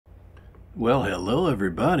Well, hello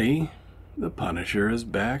everybody. The Punisher is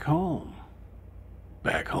back home.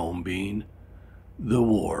 Back home being the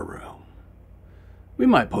war room. We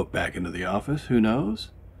might poke back into the office, who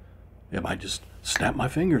knows? It might just snap my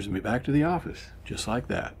fingers and be back to the office, just like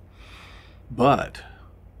that. But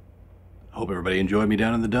I hope everybody enjoyed me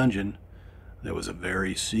down in the dungeon. There was a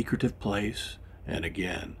very secretive place, and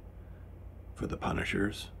again, for the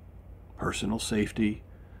Punisher's personal safety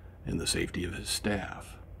and the safety of his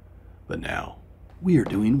staff. But now, we are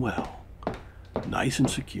doing well. Nice and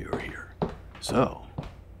secure here. So,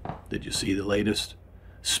 did you see the latest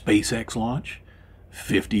SpaceX launch?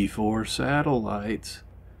 54 satellites.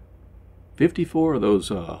 54 of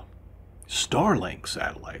those Starlink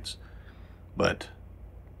satellites. But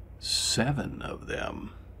 7 of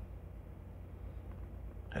them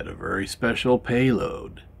had a very special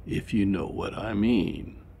payload, if you know what I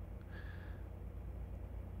mean.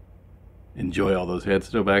 Enjoy all those heads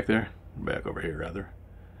still back there? Back over here, rather.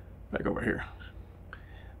 Back over here.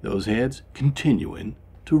 Those heads continuing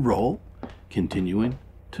to roll, continuing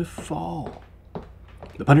to fall.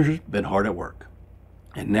 The Punisher's been hard at work.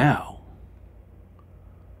 And now,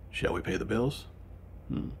 shall we pay the bills?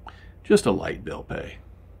 Just a light bill pay.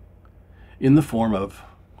 In the form of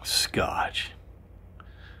scotch.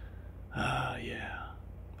 Yeah.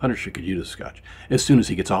 Punisher could use scotch as soon as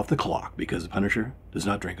he gets off the clock, because the Punisher does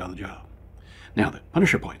not drink on the job. Now then,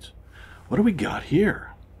 Punisher points. What do we got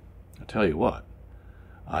here? I'll tell you what.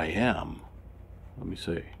 Let me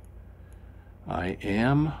see.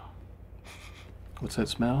 What's that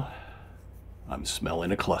smell? I'm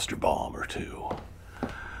smelling a cluster bomb or two.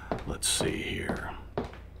 Let's see here.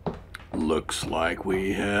 Looks like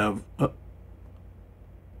we have...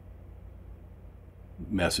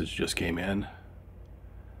 Message just came in.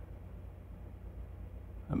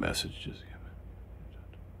 A message just came in.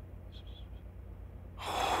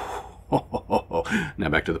 Now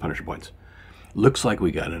back to the Punisher points. Looks like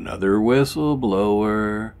we got another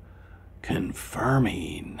whistleblower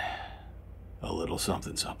confirming a little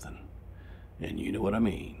something something. And you know what I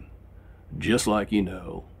mean. Just like you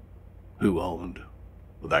know who owned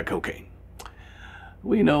that cocaine.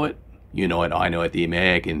 We know it. You know it. I know it. The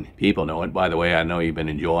American people know it. By the way, I know you've been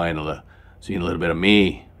enjoying seeing a little bit of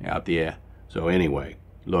me out there. So anyway,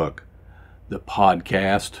 look, the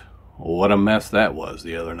podcast, what a mess that was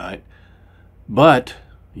the other night. But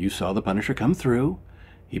you saw the Punisher come through.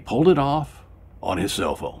 He pulled it off on his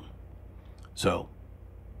cell phone. So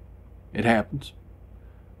it happens.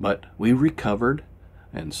 But we recovered,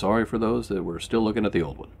 and sorry for those that were still looking at the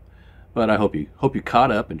old one. But I hope you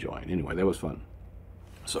caught up and joined. Anyway, that was fun.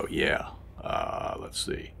 So yeah, let's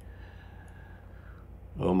see.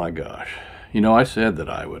 Oh my gosh. You know, I said that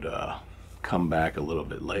I would come back a little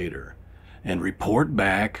bit later and report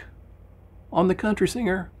back on the country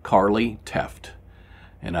singer Carly Teft.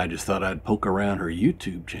 And I just thought I'd poke around her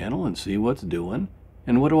YouTube channel and see what's doing.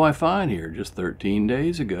 And what do I find here? Just 14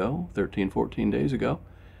 days ago,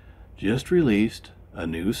 just released a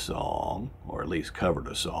new song, or at least covered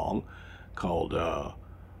a song, called,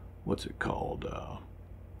 what's it called?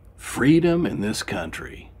 Freedom in This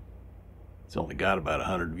Country. It's only got about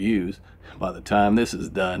 100 views. By the time this is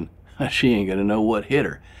done, she ain't gonna know what hit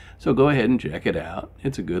her. So go ahead and check it out.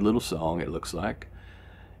 It's a good little song, it looks like.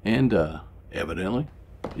 And evidently,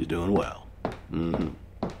 she's doing well.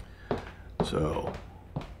 So,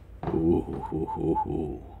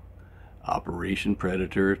 Operation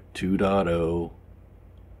Predator 2.0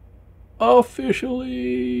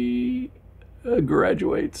 officially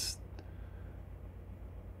graduates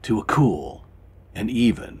to a cool and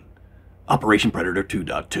even Operation Predator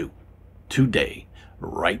 2.2 today,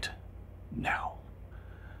 right now.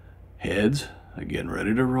 Heads are getting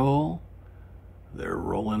ready to roll. They're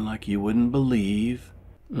rolling like you wouldn't believe.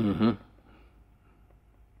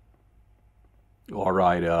 All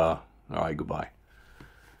right, goodbye.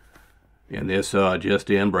 And this just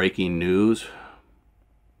in, breaking news.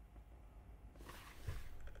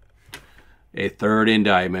 A third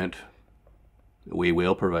indictment. We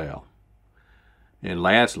will prevail. And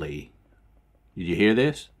lastly, did you hear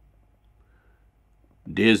this?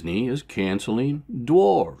 Disney is canceling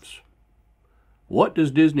dwarves. What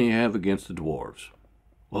does Disney have against the dwarves?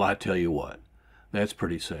 Well, I tell you what, that's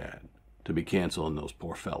pretty sad to be canceling those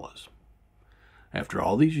poor fellas. After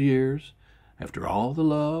all these years, after all the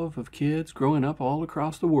love of kids growing up all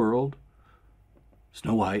across the world,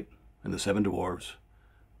 Snow White and the 7 Dwarves,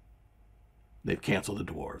 they've canceled the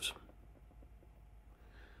dwarves.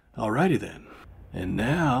 Alrighty then. And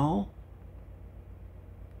now,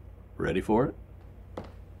 ready for it?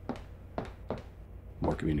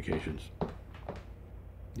 More communications.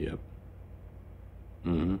 Yep.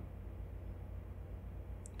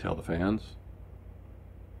 Tell the fans.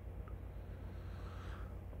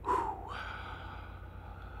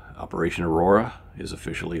 Operation Aurora is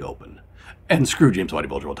officially open. And screw James Whitey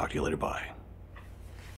Bulger. We'll talk to you later. Bye.